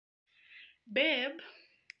Babe,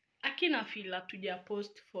 akina feel hatuja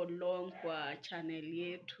post for long kwa channel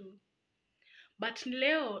yetu. But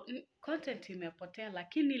leo content imepotea,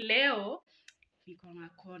 lakini leo niko na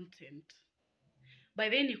content. By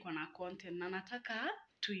then niko na content na nataka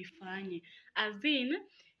tuifanye. As in,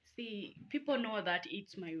 see, people know that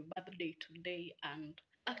it's my birthday today and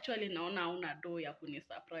actually naona una do ya kuni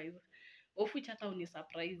surprise. Of which hata uni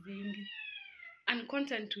surprising. And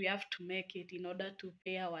content we have to make it in order to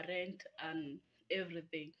pay our rent and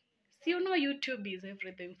everything. See, you know YouTube is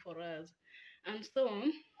everything for us. And so,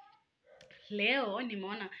 leo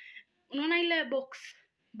nimeona, unaona ile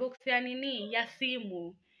box ya nini, ya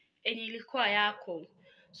simu, enye ilikuwa yako.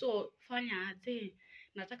 So, fanya aje,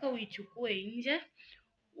 nataka uichukue nje,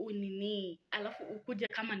 unini, alafu ukuje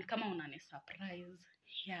kama ni kama unani surprise.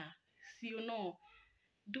 Yeah, see, you know,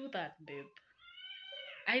 do that, babe.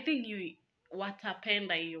 I think you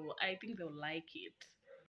watapenda hiyo. I think they'll like it.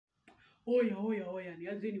 Oya,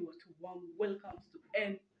 nianzeni watu wangu. Welcome to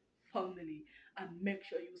N family and make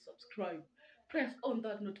sure you subscribe. Press on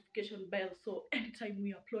that notification bell so anytime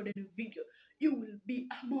we upload a new video, you will be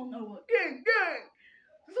among our gang.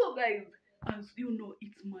 So guys, as you know,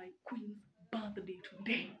 it's my queen's birthday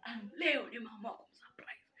today and leo ni mama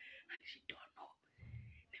kumsurprise and she don't know.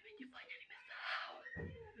 Nimejifanya nimesahau.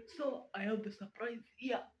 So I have the surprise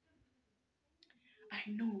here. I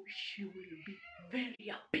know she will be very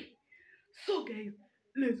happy. So guys,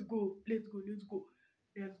 let's go and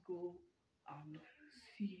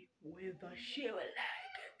see whether she will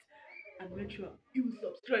like it. And make sure you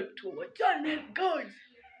subscribe to our channel, guys.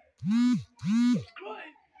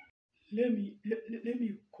 Subscribe. Let me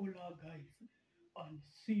call her, guys, and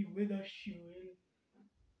see whether she will.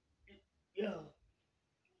 Yeah.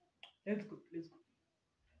 Let's go.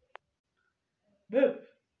 Babe.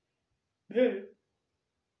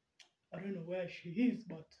 I don't know where she is,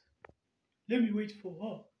 but let me wait for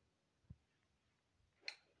her.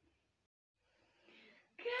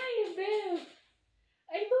 Guy, babe,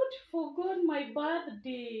 I thought you forgot my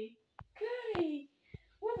birthday. Guy,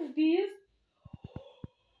 what's this?